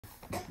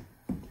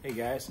Hey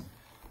guys,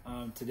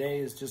 today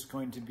is just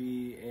going to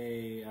be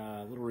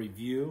a little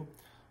review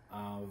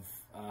of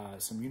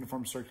some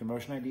uniform circular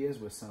motion ideas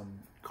with some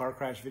car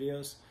crash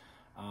videos,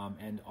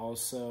 and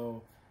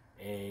also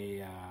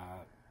a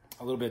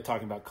little bit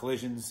talking about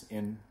collisions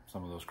in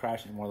one of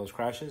those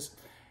crashes,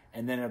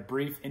 and then a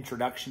brief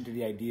introduction to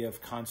the idea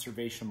of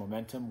conservation of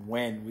momentum,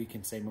 when we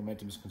can say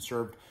momentum is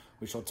conserved,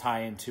 which will tie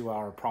into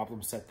our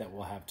problem set that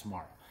we'll have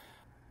tomorrow.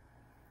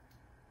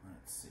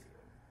 Let's see.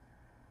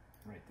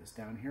 Write this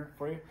down here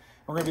for you.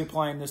 We're going to be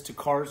applying this to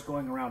cars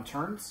going around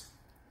turns.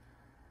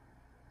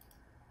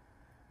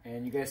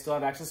 And you guys still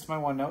have access to my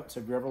OneNote, so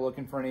if you're ever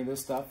looking for any of this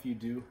stuff, you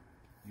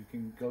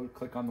can go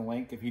click on the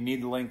link. If you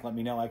need the link, let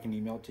me know. I can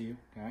email it to you.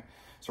 Okay.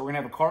 So we're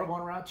going to have a car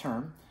going around a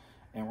turn,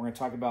 and we're going to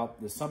talk about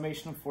the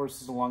summation of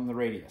forces along the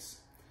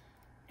radius.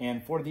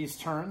 And for these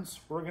turns,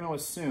 we're going to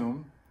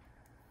assume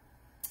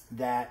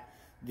that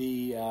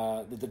the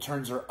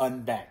turns are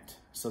unbanked,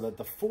 so that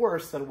the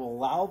force that will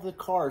allow the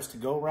cars to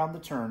go around the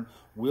turn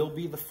will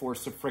be the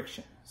force of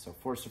friction. So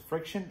force of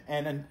friction,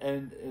 and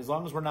as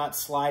long as we're not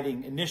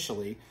sliding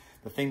initially,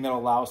 the thing that will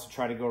allow us to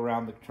try to go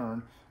around the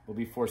turn will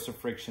be force of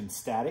friction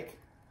static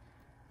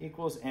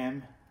equals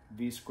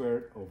mv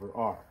squared over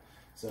r.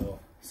 So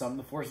sum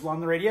the force along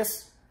the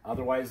radius.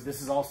 Otherwise,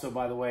 this is also,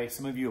 by the way,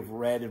 some of you have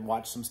read and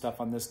watched some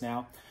stuff on this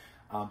now.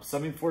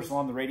 Summing force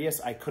along the radius,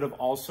 I could have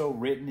also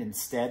written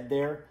instead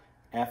there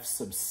F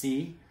sub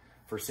c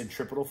for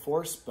centripetal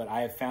force, but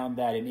I have found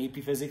that in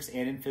AP Physics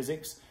and in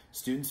physics,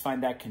 students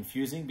find that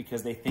confusing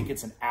because they think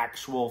it's an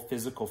actual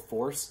physical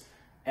force.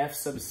 F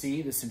sub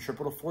c, the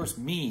centripetal force,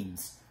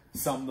 means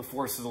sum the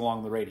forces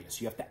along the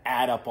radius. You have to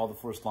add up all the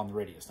force along the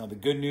radius. Now, the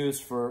good news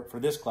for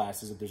this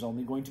class is that there's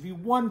only going to be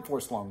one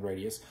force along the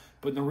radius,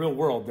 but in the real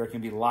world, there can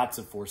be lots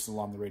of forces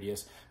along the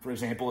radius. For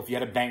example, if you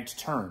had a banked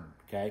turn,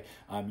 okay,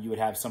 you would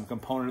have some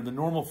component of the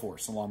normal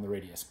force along the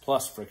radius,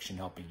 plus friction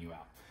helping you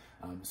out.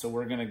 So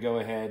we're going to go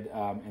ahead,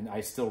 and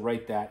I still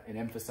write that and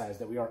emphasize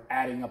that we are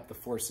adding up the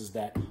forces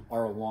that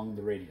are along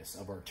the radius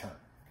of our turn.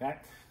 Okay?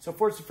 So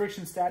force of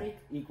friction static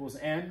equals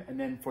m, and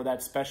then for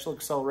that special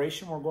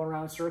acceleration, we're going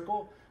around a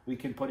circle, we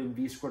can put in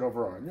v squared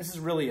over r. And this is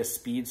really a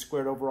speed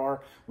squared over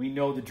r. We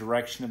know the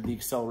direction of the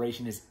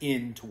acceleration is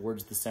in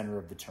towards the center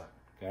of the turn.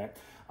 Okay?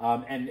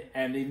 And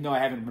even though I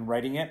haven't been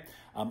writing it,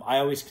 I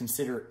always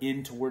consider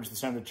in towards the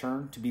center of the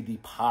turn to be the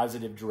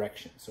positive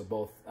direction. So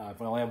both,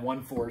 if I only have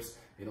one force,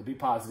 it'll be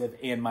positive,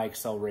 and my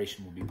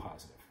acceleration will be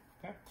positive.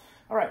 Okay?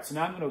 All right, so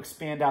now I'm going to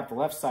expand out the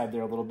left side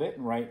there a little bit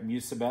and write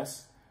mu sub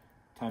s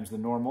times the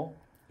normal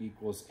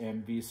equals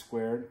mv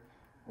squared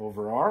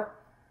over r.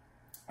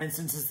 And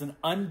since it's an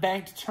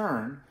unbanked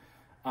turn,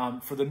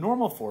 for the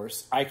normal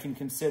force, I can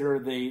consider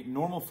the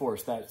normal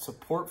force, that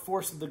support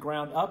force of the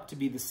ground up, to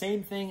be the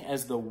same thing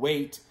as the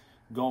weight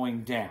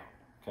going down.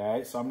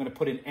 Okay, so I'm going to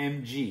put in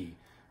mg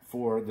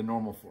for the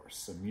normal force.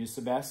 So mu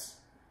sub s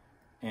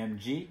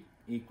mg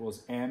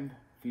equals mv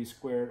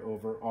squared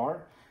over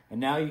r. And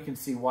now you can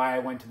see why I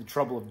went to the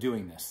trouble of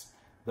doing this.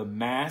 The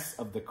mass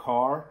of the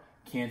car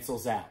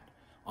cancels out.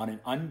 On an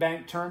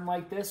unbanked turn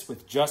like this,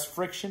 with just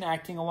friction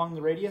acting along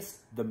the radius,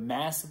 the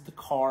mass of the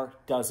car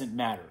doesn't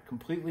matter.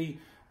 Completely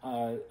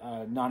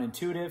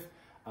non-intuitive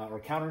or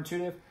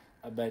counterintuitive,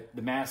 but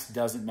the mass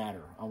doesn't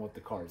matter on what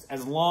the car is,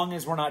 as long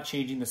as we're not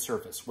changing the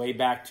surface. Way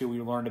back to, we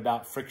learned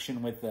about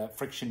friction with the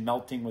friction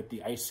melting with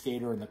the ice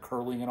skater and the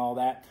curling and all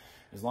that.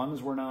 As long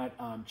as we're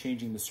not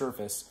changing the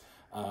surface,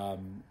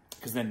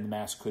 because then the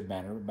mass could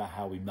matter about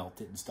how we melt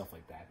it and stuff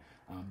like that.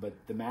 But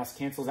the mass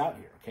cancels out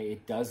here, okay?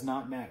 It does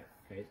not matter,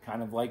 okay?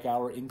 Kind of like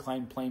our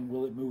inclined plane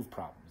will it move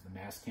problems. The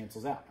mass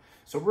cancels out.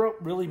 So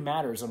what really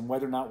matters on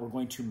whether or not we're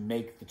going to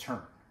make the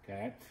turn,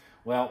 okay?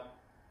 Well,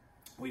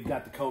 we've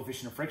got the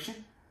coefficient of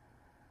friction,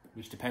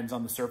 which depends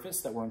on the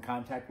surface that we're in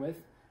contact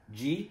with,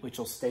 g, which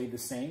will stay the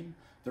same,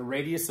 the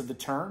radius of the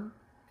turn,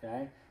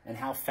 okay, and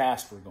how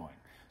fast we're going.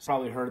 So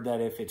probably heard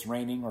that if it's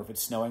raining or if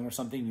it's snowing or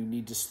something, you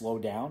need to slow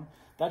down.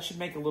 That should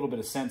make a little bit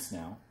of sense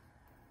now,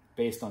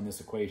 based on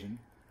this equation.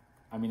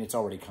 I mean, it's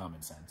already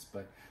common sense,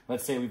 but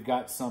let's say we've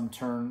got some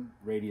turn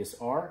radius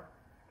r,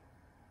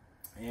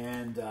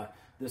 and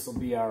this will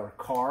be our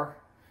car.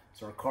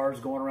 So our car is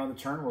going around the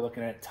turn. We're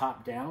looking at it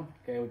top down.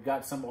 Okay, we've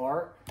got some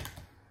r,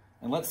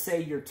 and let's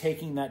say you're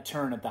taking that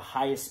turn at the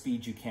highest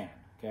speed you can.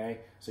 Okay,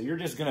 so you're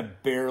just going to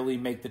barely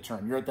make the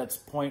turn. You're at that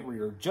point where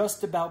you're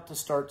just about to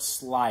start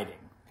sliding.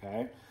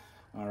 Okay,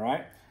 all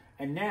right,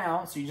 and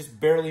now, so you just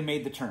barely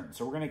made the turn.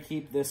 So we're going to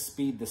keep this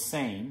speed the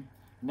same.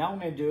 Now what I'm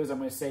going to do is I'm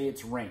going to say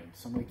it's rained.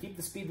 So I'm going to keep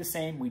the speed the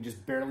same. We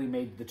just barely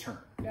made the turn,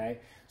 okay?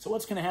 So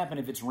what's going to happen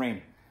if it's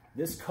raining?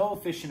 This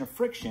coefficient of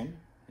friction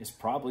is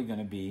probably going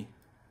to be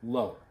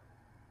lower,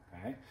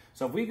 okay?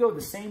 So if we go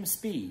the same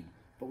speed,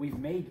 but we've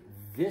made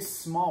this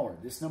smaller,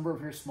 this number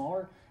over here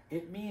smaller,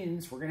 it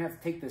means we're going to have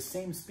to take the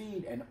same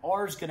speed, and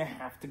r is going to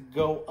have to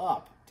go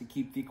up to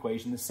keep the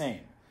equation the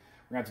same.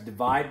 We're going to have to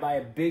divide by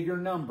a bigger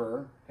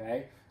number,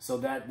 okay, so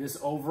that this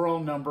overall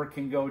number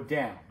can go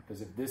down.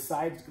 Because if this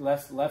side,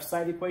 left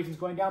side equation is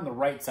going down, the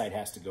right side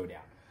has to go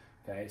down.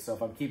 Okay, so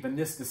if I'm keeping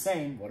this the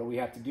same, what do we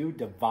have to do?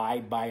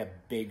 Divide by a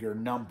bigger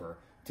number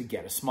to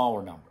get a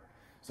smaller number.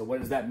 So what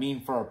does that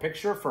mean for our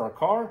picture, for our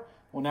car?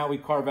 Well, now we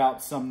carve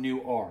out some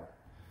new R.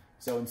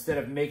 So instead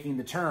of making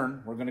the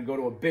turn, we're going to go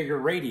to a bigger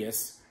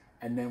radius,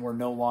 and then we're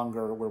no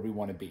longer where we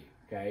want to be.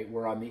 Okay,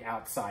 we're on the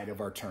outside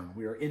of our turn.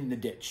 We are in the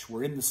ditch.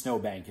 We're in the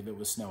snowbank if it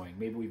was snowing.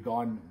 Maybe we've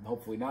gone,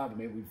 hopefully not, but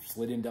maybe we've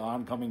slid into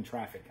oncoming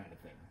traffic kind of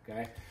thing.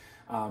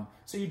 Okay,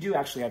 so you do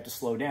actually have to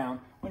slow down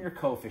when your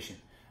coefficient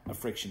of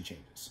friction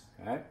changes.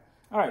 Okay.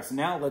 All right, so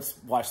now let's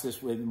watch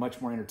this with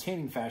much more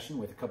entertaining fashion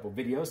with a couple of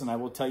videos, and I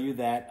will tell you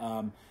that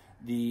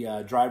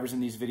the drivers in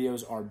these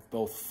videos are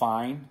both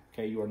fine.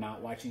 Okay, you are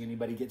not watching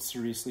anybody get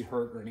seriously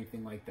hurt or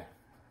anything like that.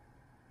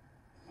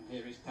 And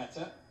here is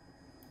Petter.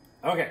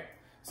 Okay,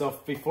 so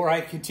before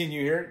I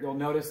continue here, you'll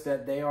notice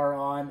that they are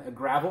on a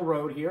gravel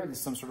road here. This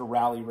is some sort of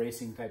rally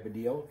racing type of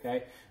deal.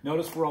 Okay,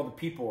 notice where all the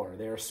people are.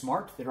 They are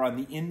smart. They're on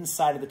the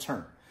inside of the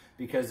turn.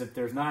 Because if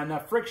there's not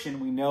enough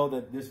friction, we know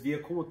that this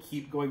vehicle will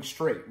keep going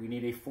straight. We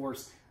need a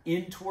force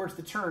in towards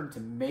the turn to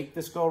make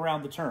this go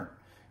around the turn.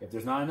 If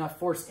there's not enough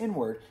force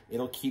inward,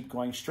 it'll keep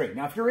going straight.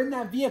 Now, if you're in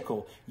that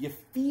vehicle, you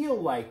feel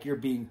like you're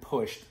being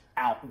pushed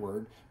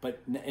outward,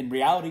 but in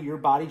reality, your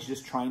body's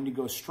just trying to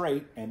go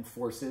straight, and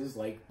forces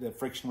like the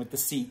friction with the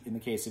seat, in the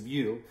case of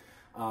you,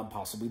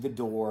 possibly the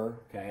door,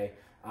 okay,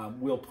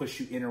 will push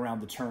you in around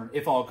the turn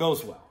if all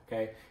goes well.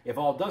 Okay, if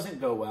all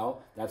doesn't go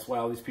well, that's why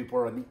all these people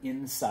are on the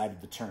inside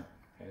of the turn.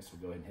 Okay, so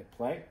we'll go ahead and hit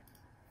play.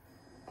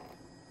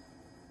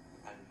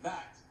 And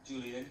that,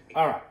 Julian.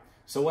 All right,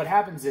 so what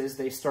happens is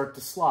they start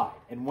to slide.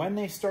 And when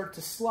they start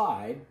to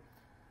slide,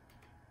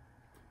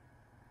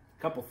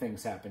 a couple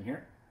things happen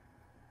here.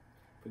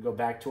 If we go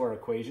back to our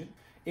equation,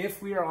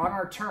 if we are on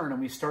our turn and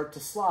we start to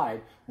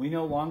slide, we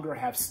no longer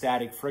have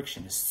static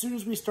friction. As soon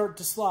as we start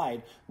to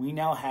slide, we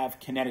now have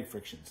kinetic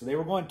friction. So they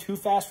were going too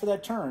fast for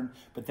that turn,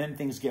 but then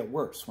things get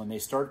worse. When they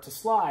start to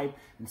slide,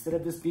 instead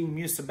of this being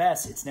mu sub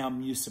s, it's now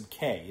mu sub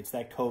k. It's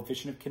that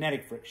coefficient of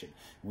kinetic friction.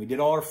 When we did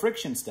all our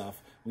friction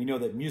stuff, we know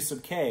that mu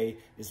sub k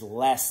is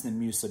less than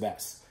mu sub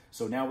s.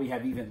 So now we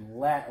have even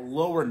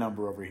lower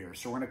number over here.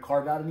 So we're going to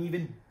carve out an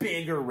even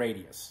bigger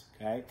radius.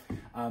 Okay.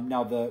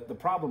 Now the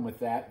problem with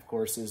that, of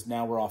course, is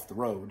now we're off the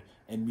road,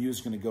 and mu is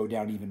going to go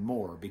down even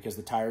more because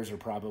the tires are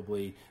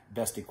probably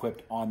best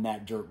equipped on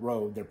that dirt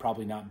road. They're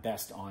probably not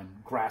best on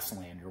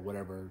grassland or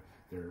whatever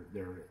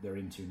they're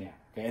into now.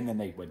 Okay, and then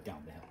they went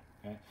down the hill.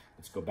 Okay,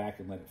 let's go back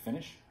and let it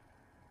finish.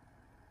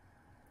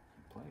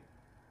 Play.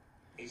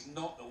 It's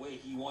not the way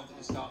he wanted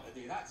to start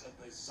the day. That's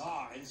a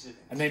bizarre incident.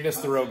 And they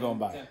missed the road going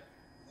by.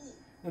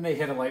 Then they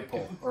hit a light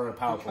pole or a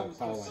power pole.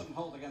 Power line. Sudden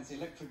halt against the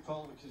electric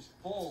pole, which is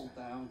fall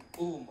down.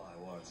 Oh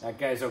my word! That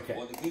guy's okay.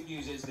 Well, the good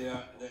news is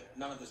there that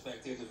none of the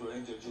spectators were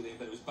injured, Julian,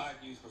 but it was bad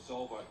news for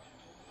Solberg.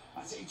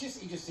 He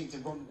just seemed to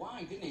run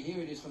wide, didn't he?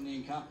 Here it is from the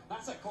in-car.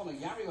 That's that corner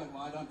Jari went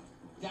wide on,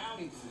 down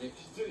into the ditch.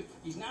 Through.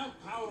 He's now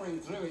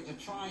powering through it to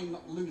try and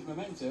not lose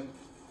momentum,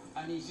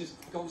 and he's just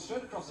gone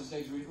straight across the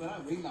stage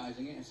without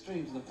realising it and straight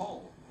into the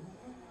pole.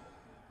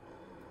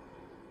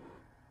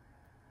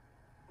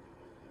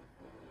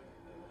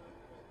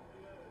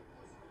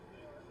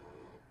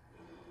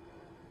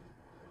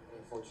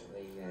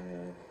 Unfortunately,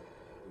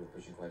 we were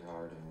pushing quite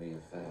hard, and we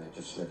have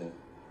just slid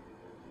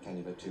a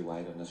tiny bit too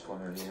wide on this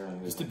corner here,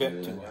 and just a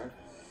bit too wide.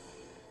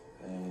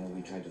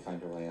 We tried to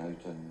find our way out,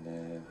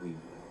 and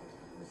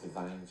with the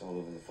vines all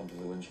over the front of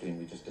the windscreen,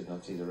 we just did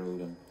not see the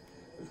road, and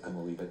we've come a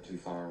wee bit too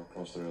far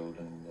across the road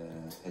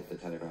and hit the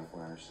telegraph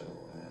wire. So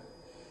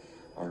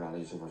our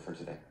rally's over for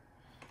today.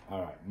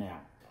 All right, now,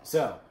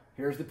 so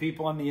here's the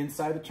people on the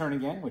inside of the turn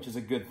again, which is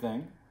a good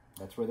thing.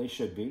 That's where they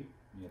should be.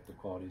 We have the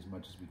quality as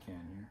much as we can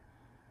here.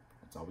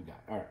 That's all we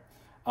got. All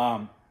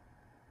right.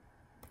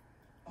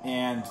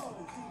 And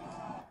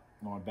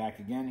going back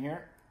again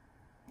here.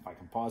 If I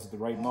can pause at the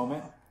right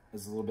moment.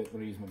 This is a little bit,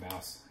 let me use my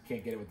mouse. I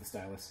can't get it with the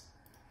stylus.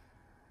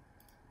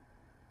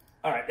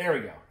 All right, there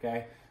we go,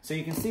 okay? So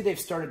you can see they've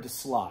started to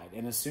slide.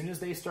 And as soon as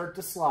they start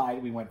to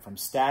slide, we went from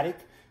static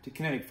to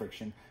kinetic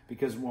friction,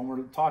 because when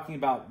we're talking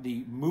about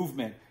the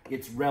movement,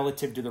 it's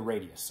relative to the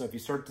radius. So if you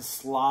start to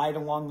slide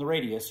along the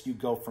radius, you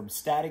go from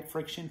static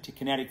friction to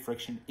kinetic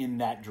friction in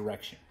that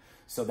direction.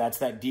 So that's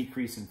that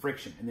decrease in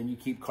friction. And then you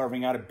keep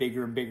carving out a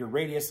bigger and bigger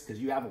radius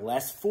because you have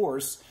less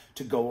force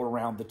to go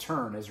around the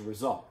turn as a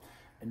result.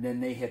 And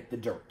then they hit the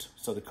dirt.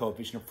 So the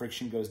coefficient of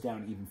friction goes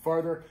down even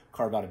farther,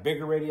 carve out a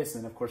bigger radius,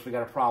 and of course we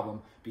got a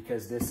problem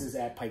because this is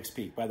at Pikes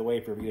Peak. By the way,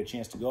 if you ever get a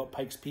chance to go at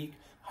Pikes Peak,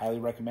 highly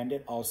recommend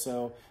it.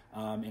 Also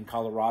in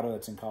Colorado,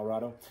 that's in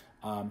Colorado,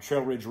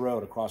 Trail Ridge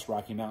Road across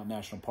Rocky Mountain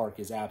National Park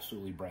is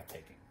absolutely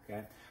breathtaking,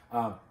 okay?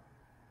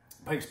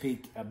 Pikes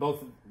Peak,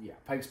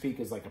 Pikes Peak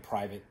is like a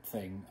private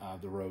thing,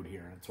 the road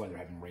here. That's why they're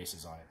having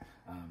races on it.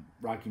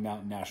 Rocky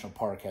Mountain National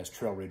Park has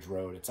Trail Ridge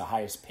Road. It's the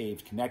highest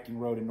paved connecting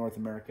road in North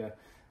America.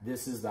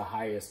 This is the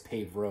highest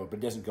paved road, but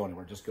it doesn't go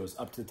anywhere. It just goes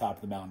up to the top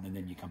of the mountain, and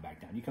then you come back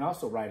down. You can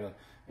also ride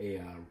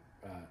a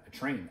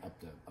train up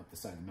the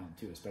side of the mountain,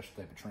 too, a special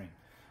type of train.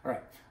 All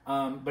right.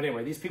 But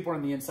anyway, these people are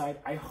on the inside.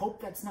 I hope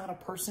that's not a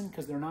person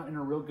because they're not in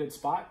a real good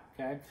spot,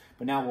 okay?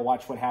 But now we'll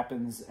watch what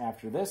happens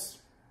after this.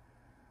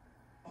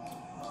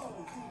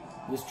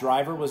 This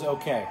driver was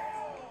okay.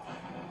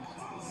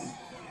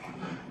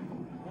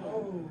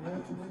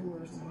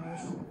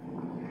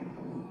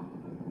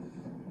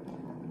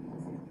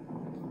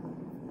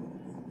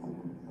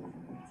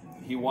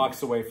 he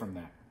walks away from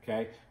that,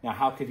 okay? Now,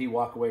 how could he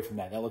walk away from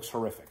that? That looks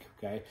horrific,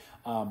 okay?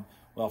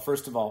 Well,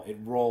 first of all, it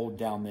rolled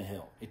down the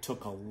hill. It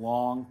took a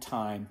long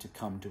time to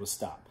come to a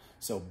stop.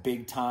 So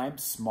big time,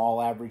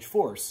 small average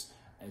force,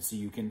 and so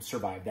you can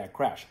survive that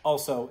crash.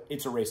 Also,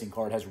 it's a racing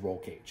car. It has a roll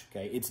cage,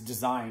 okay? It's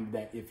designed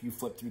that if you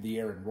flip through the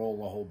air and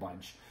roll a whole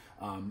bunch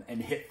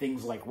and hit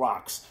things like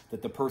rocks,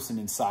 that the person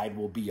inside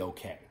will be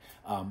okay.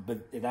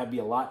 But that'd be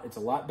it's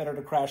a lot better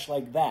to crash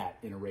like that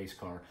in a race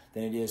car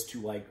than it is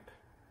to like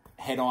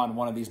head on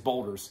one of these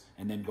boulders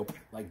and then go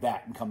like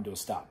that and come to a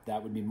stop.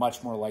 That would be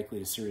much more likely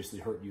to seriously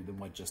hurt you than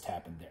what just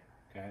happened there,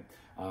 okay?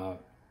 All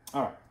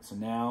right, so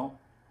now,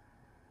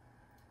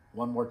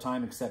 one more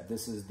time, except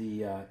this is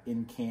the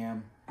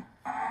in-cam,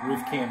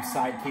 roof cam,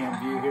 side cam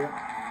view here.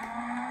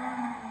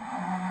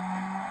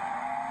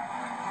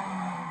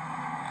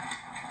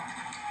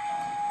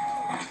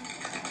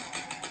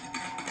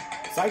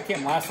 Side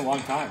cam lasts a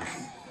long time.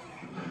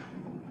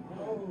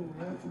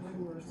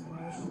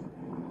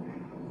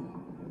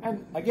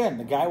 And again,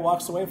 the guy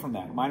walks away from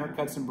that. Minor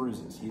cuts and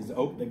bruises.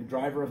 The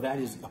driver of that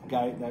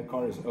that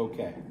car is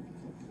okay.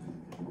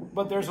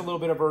 But there's a little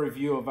bit of a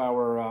review of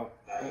our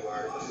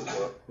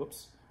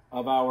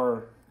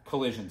our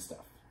collision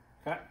stuff.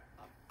 Okay.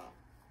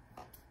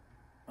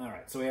 All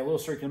right. So we have a little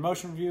circular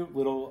motion review,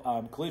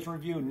 little collision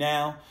review.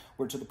 Now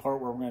we're to the part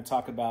where we're going to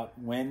talk about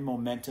when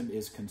momentum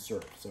is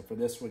conserved. So for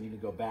this, we need to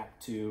go back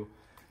to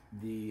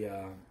the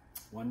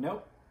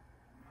OneNote.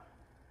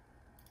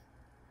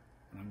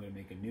 And I'm going to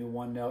make a new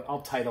OneNote.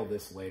 I'll title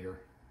this later.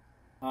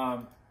 I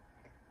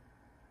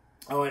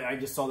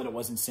just saw that it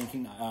wasn't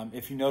syncing.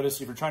 If you notice,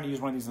 if you're trying to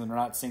use one of these and they're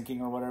not syncing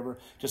or whatever,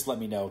 just let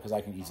me know because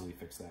I can easily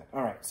fix that.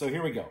 All right, so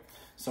here we go.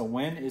 So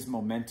when is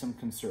momentum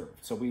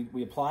conserved? So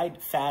we applied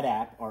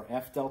FADAP, our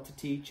F delta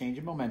T, change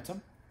in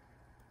momentum.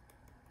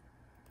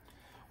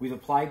 We've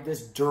applied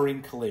this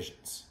during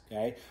collisions,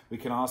 okay? We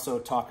can also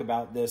talk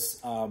about this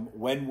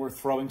when we're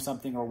throwing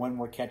something or when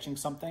we're catching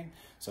something.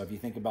 So if you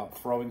think about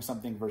throwing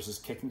something versus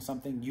kicking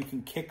something, you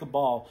can kick a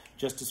ball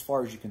just as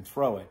far as you can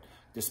throw it,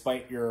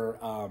 despite your,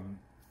 a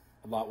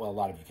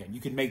lot of you can. You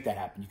could make that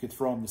happen. You could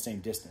throw them the same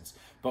distance.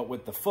 But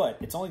with the foot,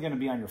 it's only going to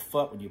be on your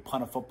foot when you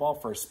punt a football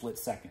for a split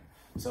second.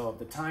 So if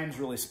the time's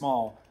really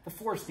small, the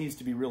force needs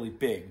to be really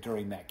big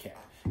during that kick.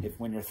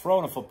 When you're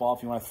throwing a football,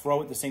 if you want to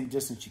throw it the same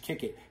distance you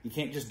kick it, you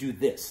can't just do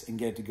this and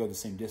get it to go the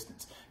same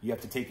distance. You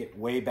have to take it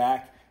way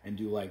back and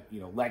do like,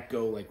 let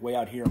go like way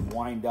out here and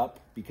wind up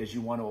because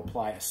you want to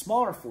apply a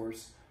smaller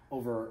force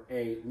over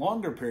a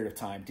longer period of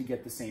time to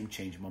get the same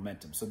change of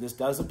momentum. So this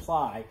does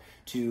apply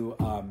to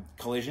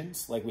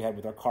collisions like we had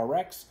with our car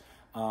wrecks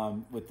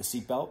with the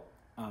seatbelt.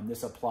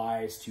 This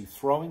applies to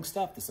throwing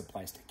stuff. This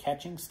applies to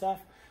catching stuff.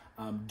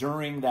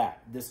 During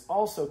that. This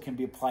also can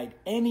be applied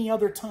any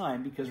other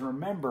time because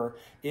remember,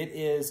 it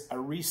is a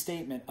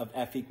restatement of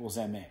F equals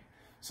ma.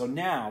 So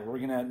now we're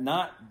going to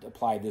not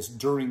apply this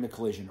during the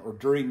collision or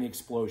during the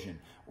explosion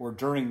or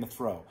during the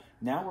throw.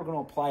 Now we're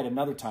going to apply it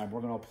another time.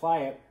 We're going to apply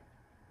it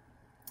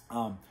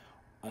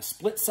a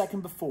split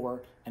second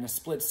before and a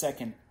split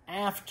second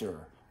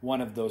after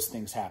one of those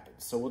things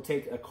happens. So we'll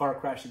take a car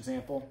crash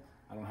example.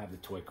 I don't have the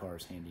toy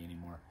cars handy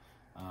anymore.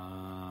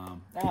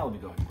 Let me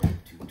go ahead and grab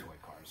two toy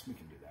cars. We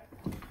can do that.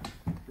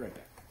 Be right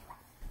back.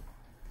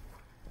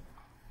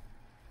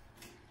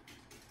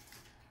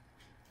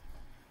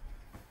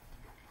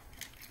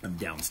 I'm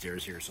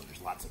downstairs here, so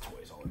there's lots of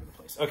toys all over the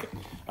place. Okay,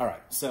 all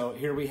right, so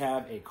here we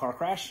have a car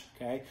crash,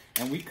 okay?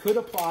 And we could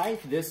apply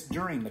this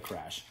during the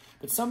crash,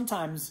 but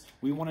sometimes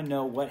we want to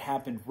know what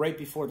happened right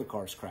before the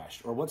cars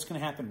crashed or what's going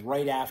to happen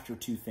right after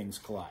two things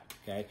collide,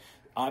 okay?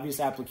 Obvious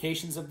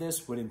applications of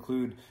this would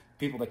include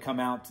people that come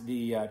out to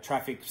the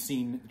traffic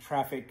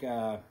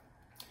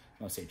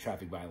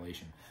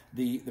violation.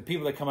 The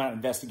people that come out and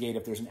investigate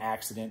if there's an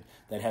accident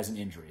that has an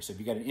injury. So if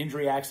you got an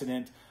injury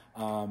accident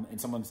and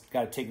someone's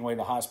got it taken away to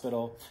the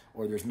hospital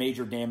or there's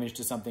major damage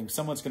to something,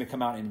 someone's going to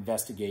come out and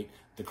investigate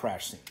the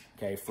crash scene,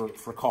 okay, for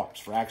cars,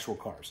 for actual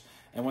cars.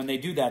 And when they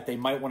do that, they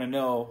might want to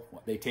know,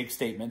 they take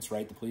statements,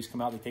 right? The police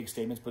come out, they take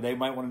statements, but they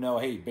might want to know,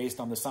 hey, based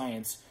on the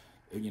science,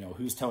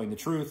 who's telling the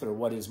truth or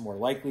what is more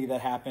likely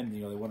that happened.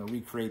 They want to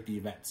recreate the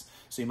events.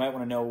 So you might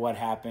want to know what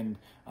happened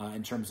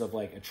in terms of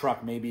like a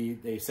truck. Maybe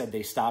they said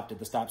they stopped at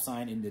the stop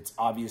sign and it's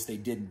obvious they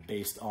didn't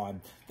based on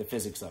the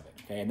physics of it.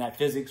 Okay, and that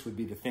physics would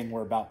be the thing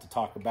we're about to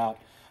talk about,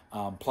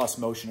 plus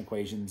motion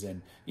equations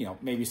and,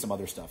 maybe some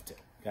other stuff too.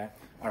 Okay,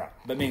 all right,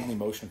 but mainly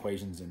motion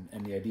equations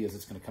and the ideas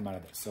that's going to come out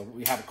of this. So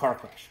we have a car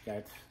crash,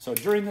 okay? So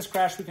during this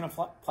crash, we can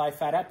apply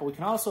FADAP, but we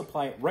can also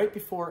apply it right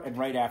before and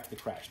right after the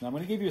crash. Now I'm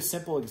going to give you a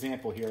simple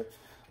example here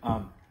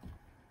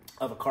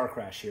of a car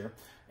crash here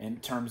in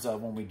terms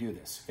of when we do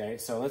this, okay?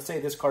 So let's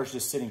say this car's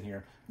just sitting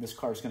here, and this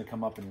car's going to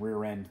come up and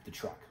rear end the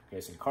truck,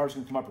 okay? So the car's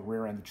going to come up and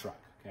rear end the truck,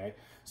 okay?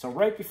 So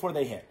right before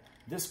they hit,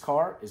 this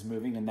car is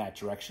moving in that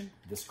direction.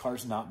 This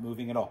car's not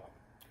moving at all,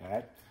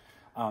 okay?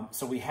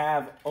 So we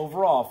have,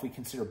 overall, if we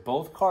consider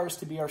both cars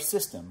to be our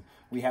system,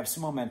 we have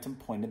some momentum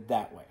pointed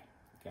that way,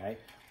 okay?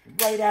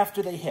 right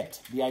after they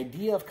hit. The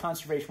idea of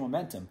conservation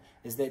momentum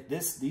is that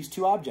these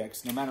two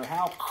objects, no matter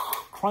how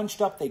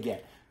crunched up they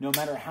get, no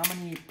matter how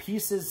many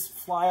pieces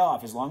fly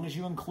off, as long as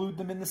you include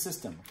them in the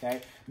system,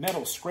 okay?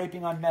 Metal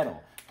scraping on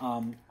metal,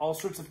 all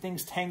sorts of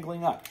things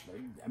tangling up.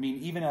 I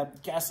mean, even a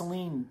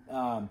gasoline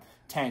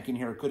tank in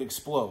here could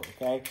explode,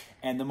 okay?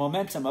 And the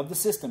momentum of the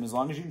system, as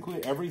long as you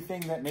include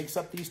everything that makes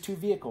up these two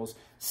vehicles,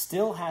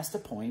 still has to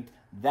point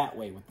that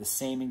way with the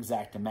same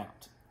exact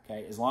amount,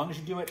 okay? As long as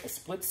you do it a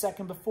split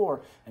second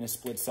before and a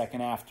split second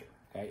after,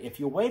 okay? If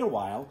you wait a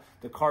while,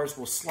 the cars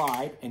will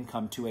slide and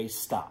come to a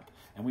stop.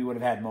 And we would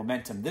have had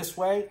momentum this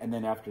way, and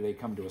then after they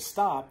come to a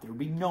stop, there would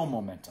be no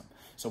momentum.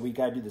 So we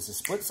got to do this a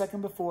split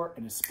second before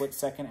and a split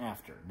second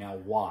after. Now,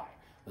 why?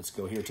 Let's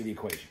go here to the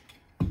equation.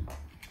 All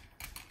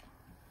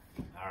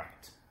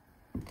right.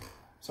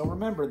 So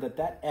remember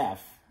that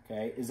F,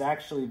 okay, is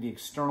actually the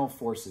external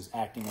forces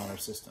acting on our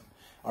system.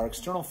 Our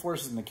external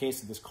forces in the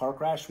case of this car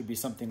crash would be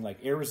something like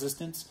air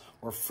resistance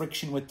or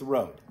friction with the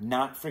road,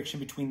 not friction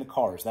between the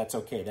cars. That's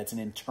okay. That's an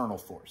internal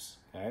force,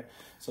 okay?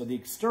 So the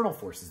external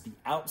forces, the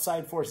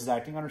outside forces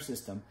acting on our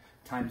system,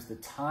 times the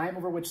time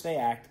over which they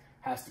act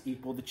has to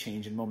equal the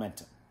change in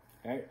momentum,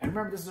 okay? And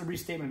remember, this is a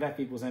restatement of F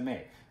equals ma.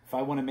 If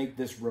I want to make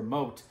this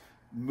remote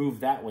move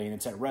that way and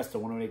it's at rest, I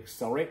want to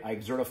accelerate, I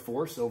exert a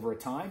force over a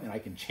time and I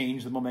can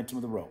change the momentum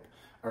of the rope,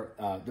 or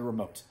the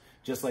remote.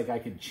 Just like I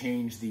can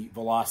change the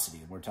velocity.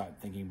 We're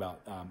thinking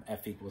about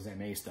F equals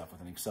ma stuff with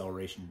an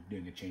acceleration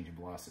doing a change in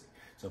velocity.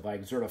 So if I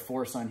exert a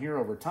force on here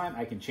over time,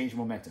 I can change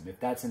momentum.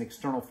 If that's an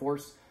external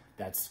force,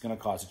 that's going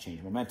to cause a change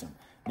in momentum.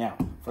 Now,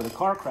 for the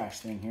car crash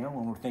thing here,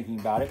 when we're thinking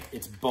about it,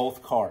 it's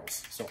both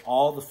cars. So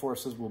all the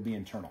forces will be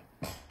internal.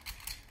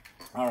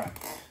 All right.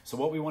 So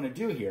what we want to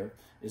do here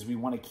is we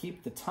want to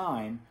keep the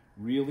time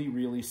really,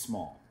 really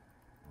small.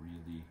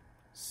 Really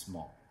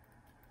small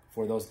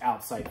for those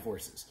outside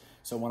forces.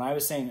 So when I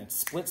was saying a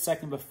split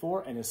second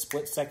before and a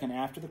split second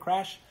after the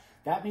crash,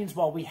 that means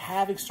while we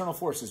have external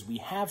forces, we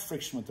have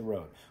friction with the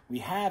road, we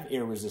have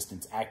air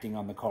resistance acting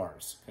on the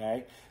cars,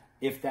 okay?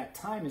 If that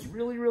time is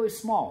really, really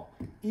small,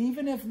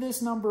 even if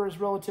this number is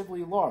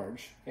relatively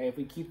large, okay, if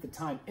we keep the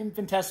time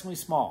infinitesimally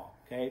small,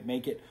 okay,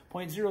 make it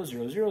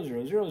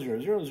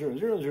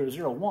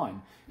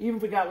 0.000000000001, even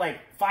if we got like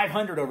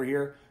 500 over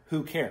here,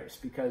 who cares?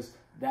 Because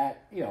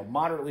that, you know,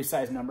 moderately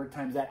sized number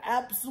times that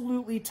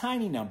absolutely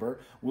tiny number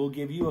will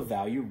give you a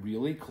value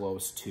really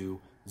close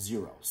to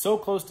 0. So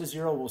close to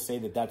 0, we'll say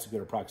that that's a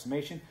good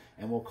approximation,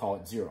 and we'll call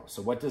it 0.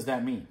 So what does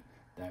that mean?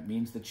 That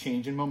means the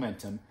change in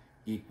momentum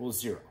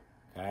equals 0,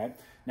 okay?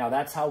 Now,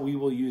 that's how we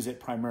will use it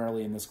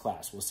primarily in this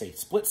class. We'll say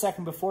split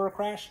second before a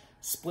crash,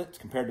 split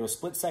compared to a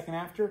split second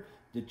after,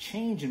 the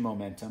change in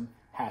momentum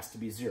has to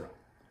be 0,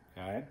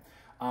 okay?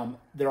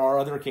 There are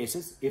other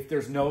cases. If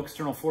there's no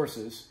external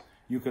forces,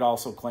 you could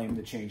also claim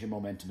the change in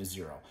momentum is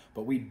 0.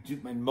 But we do,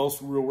 in most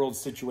real-world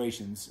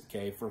situations,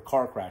 okay, for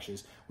car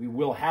crashes, we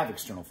will have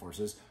external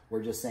forces.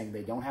 We're just saying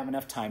they don't have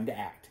enough time to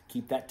act.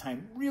 Keep that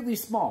time really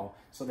small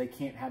so they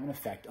can't have an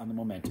effect on the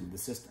momentum of the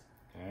system,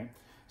 okay?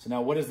 So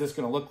now what is this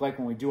going to look like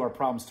when we do our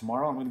problems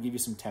tomorrow? I'm going to give you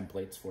some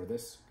templates for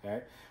this,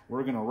 okay?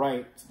 We're going to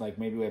write, like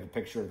maybe we have a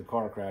picture of the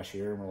car crash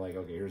here, and we're like,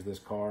 okay, here's this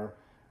car.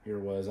 Here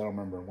was, I don't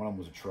remember, one of them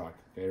was a truck.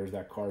 Okay, here's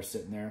that car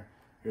sitting there.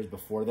 Here's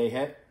before they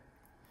hit.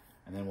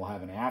 And then we'll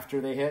have an after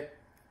they hit,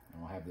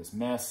 and we'll have this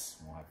mess.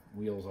 We'll have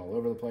wheels all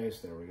over the place.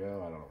 There we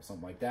go. I don't know,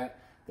 something like that.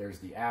 There's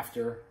the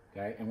after,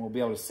 okay? And we'll be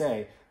able to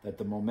say that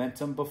the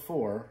momentum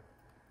before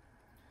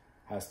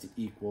has to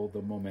equal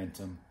the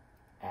momentum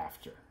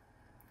after.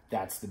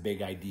 That's the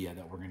big idea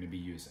that we're going to be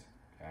using,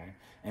 okay?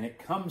 And it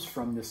comes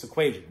from this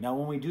equation. Now,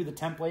 when we do the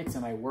templates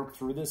and I work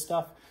through this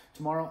stuff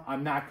tomorrow,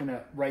 I'm not going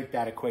to write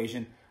that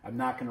equation. I'm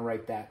not going to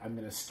write that. I'm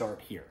going to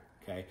start here.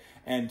 Okay,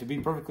 and to be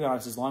perfectly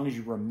honest, as long as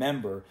you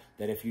remember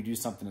that if you do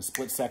something a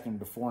split second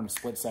before and a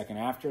split second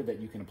after, that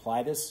you can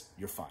apply this,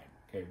 you're fine.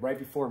 Okay, right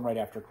before and right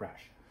after a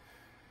crash.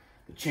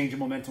 The change in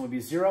momentum would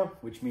be 0,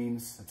 which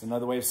means that's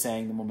another way of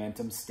saying the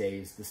momentum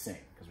stays the same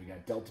because we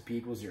got delta P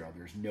equals 0.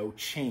 There's no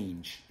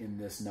change in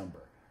this number,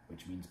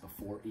 which means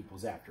before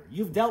equals after.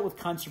 You've dealt with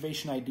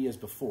conservation ideas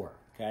before,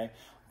 okay?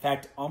 In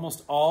fact,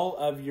 almost all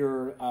of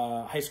your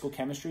high school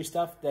chemistry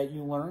stuff that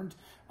you learned,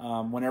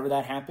 whenever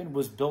that happened,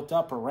 was built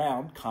up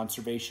around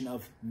conservation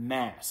of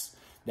mass.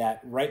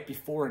 That right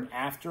before and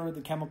after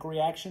the chemical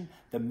reaction,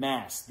 the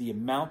mass, the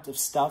amount of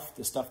stuff,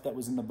 the stuff that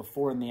was in the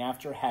before and the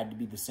after had to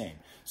be the same.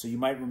 So you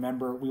might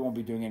remember, we won't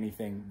be doing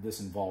anything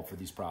this involved for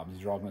these problems.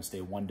 These are all going to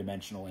stay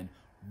one-dimensional and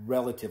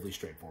relatively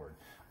straightforward.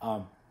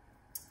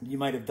 You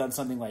might have done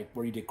something like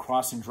where you did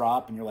cross and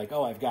drop and you're like,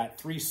 oh, I've got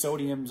 3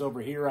 sodiums over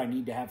here. I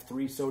need to have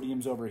 3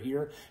 sodiums over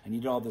here. And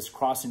you did all this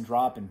cross and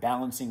drop and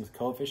balancing with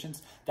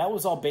coefficients. That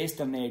was all based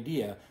on the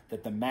idea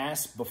that the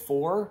mass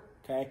before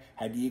okay,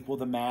 had to equal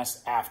the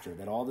mass after,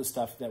 that all the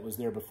stuff that was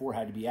there before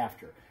had to be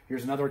after.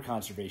 Here's another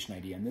conservation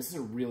idea, and this is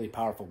a really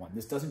powerful one.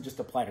 This doesn't just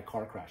apply to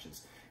car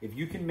crashes. If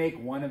you can make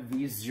one of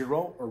these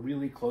 0 or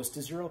really close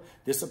to 0,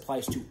 this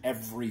applies to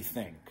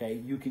everything,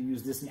 okay? You can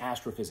use this in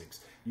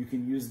astrophysics. You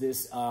can use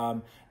this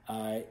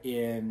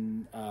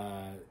in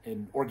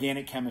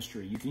organic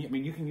chemistry. You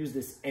can use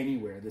this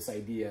anywhere, this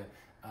idea.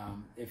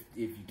 If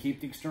you keep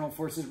the external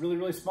forces really,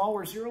 really small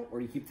or 0, or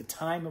you keep the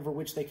time over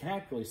which they can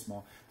act really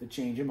small, the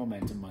change in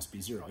momentum must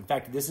be 0. In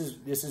fact, this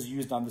is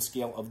used on the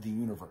scale of the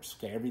universe,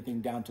 okay?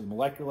 Everything down to the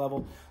molecular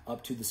level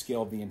up to the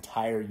scale of the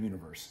entire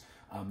universe.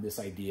 This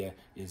idea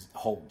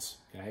holds,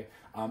 okay?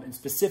 And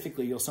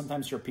specifically, you'll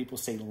sometimes hear people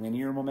say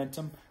linear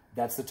momentum.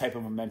 That's the type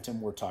of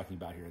momentum we're talking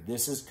about here.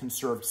 This is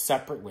conserved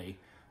separately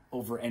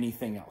over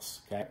anything else,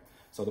 okay?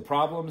 So the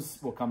problems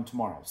will come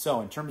tomorrow.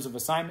 So in terms of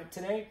assignment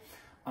today,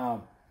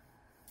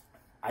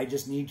 I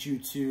just need you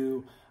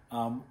to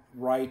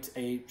write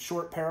a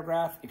short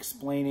paragraph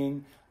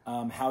explaining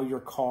how your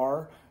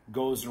car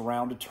goes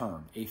around a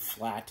turn, a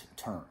flat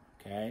turn,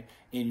 okay?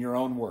 In your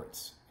own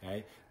words,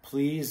 okay?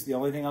 Please, the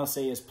only thing I'll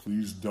say is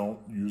please don't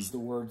use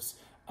the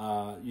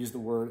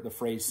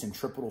phrase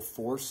centripetal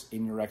force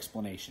in your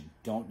explanation.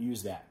 Don't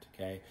use that,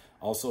 okay?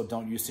 Also,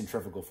 don't use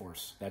centrifugal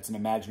force. That's an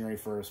imaginary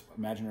force.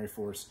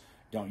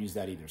 Don't use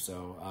that either.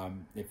 So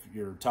if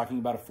you're talking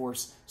about a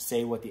force,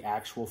 say what the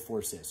actual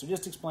force is. So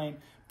just explain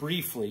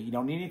briefly. You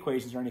don't need any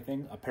equations or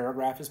anything. A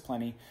paragraph is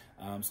plenty.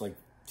 It's like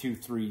 2,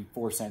 3,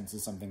 4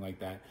 sentences, something like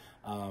that,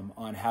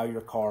 on how your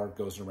car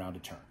goes around a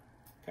turn.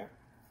 Okay?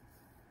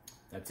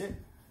 That's it.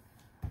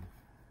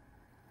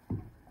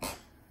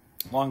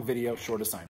 Long video, short assignment.